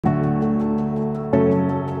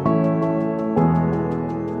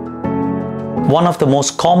One of the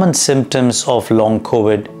most common symptoms of long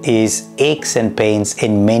COVID is aches and pains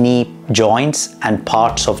in many joints and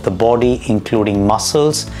parts of the body, including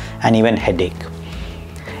muscles and even headache.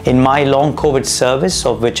 In my long COVID service,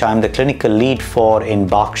 of which I'm the clinical lead for in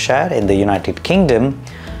Berkshire in the United Kingdom,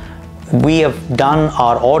 we have done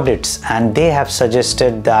our audits and they have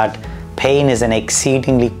suggested that pain is an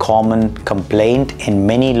exceedingly common complaint in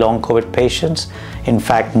many long COVID patients. In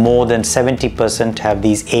fact, more than 70% have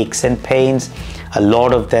these aches and pains. A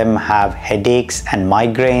lot of them have headaches and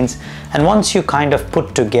migraines. And once you kind of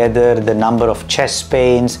put together the number of chest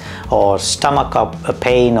pains or stomach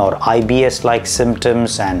pain or IBS-like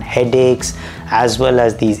symptoms and headaches, as well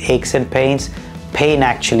as these aches and pains, pain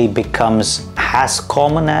actually becomes as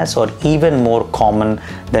common as or even more common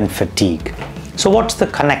than fatigue. So what's the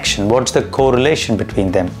connection? What's the correlation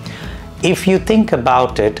between them? If you think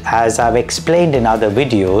about it, as I've explained in other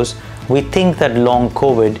videos, we think that long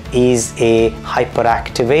COVID is a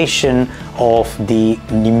hyperactivation of the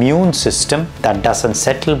immune system that doesn't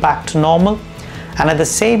settle back to normal. And at the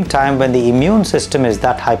same time, when the immune system is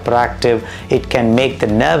that hyperactive, it can make the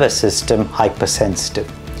nervous system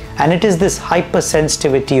hypersensitive. And it is this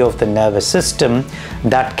hypersensitivity of the nervous system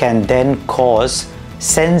that can then cause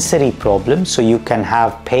sensory problems. So you can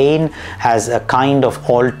have pain as a kind of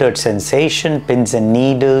altered sensation, pins and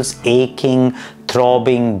needles, aching,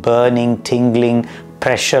 throbbing, burning, tingling,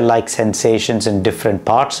 pressure-like sensations in different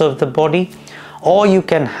parts of the body. Or you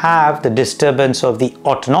can have the disturbance of the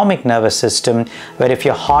autonomic nervous system, where if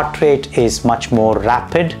your heart rate is much more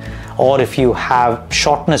rapid, or if you have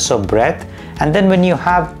shortness of breath, and then when you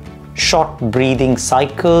have short breathing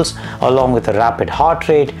cycles along with a rapid heart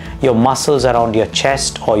rate, your muscles around your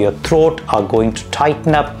chest or your throat are going to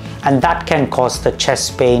tighten up, and that can cause the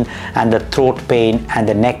chest pain and the throat pain and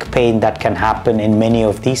the neck pain that can happen in many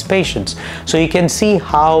of these patients. So you can see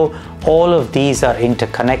how all of these are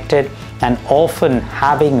interconnected, and often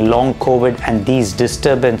having long COVID and these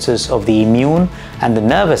disturbances of the immune and the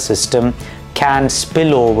nervous system can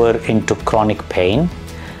spill over into chronic pain.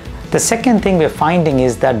 The second thing we're finding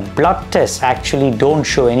is that blood tests actually don't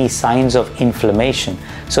show any signs of inflammation.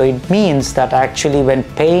 So it means that actually when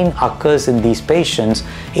pain occurs in these patients,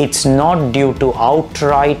 it's not due to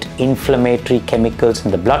outright inflammatory chemicals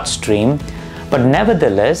in the bloodstream, but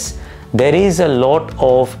nevertheless, there is a lot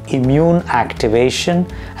of immune activation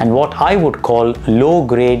and what I would call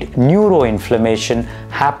low-grade neuroinflammation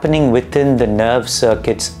happening within the nerve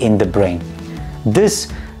circuits in the brain. This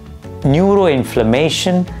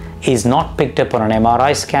neuroinflammation is not picked up on an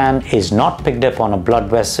MRI scan, is not picked up on a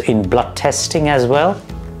blood vessel in blood testing as well,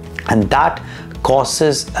 and that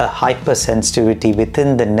causes a hypersensitivity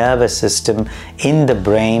within the nervous system in the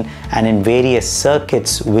brain and in various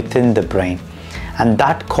circuits within the brain. And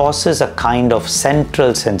that causes a kind of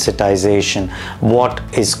central sensitization, what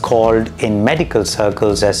is called in medical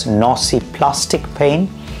circles as nociplastic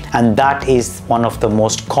pain. And that is one of the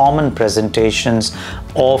most common presentations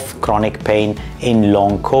of chronic pain in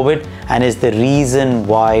long COVID, and is the reason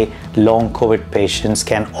why long COVID patients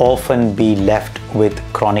can often be left with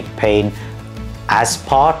chronic pain as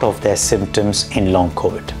part of their symptoms in long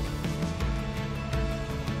COVID.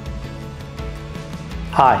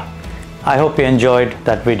 Hi, I hope you enjoyed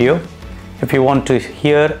that video. If you want to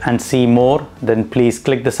hear and see more, then please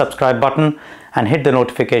click the subscribe button and hit the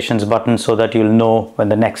notifications button so that you'll know when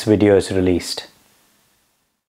the next video is released.